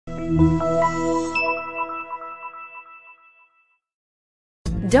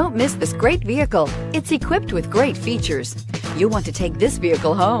Don't miss this great vehicle. It's equipped with great features. You'll want to take this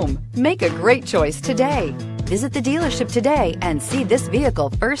vehicle home. Make a great choice today. Visit the dealership today and see this vehicle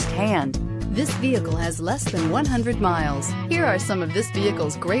firsthand. This vehicle has less than 100 miles. Here are some of this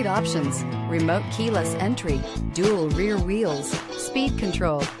vehicle's great options: remote keyless entry, dual rear wheels, speed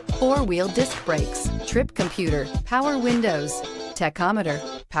control, four-wheel disc brakes, trip computer, power windows, tachometer,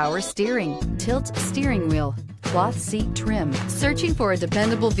 power steering, tilt steering wheel, cloth seat trim. Searching for a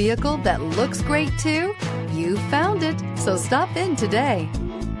dependable vehicle that looks great too? You found it, so stop in today.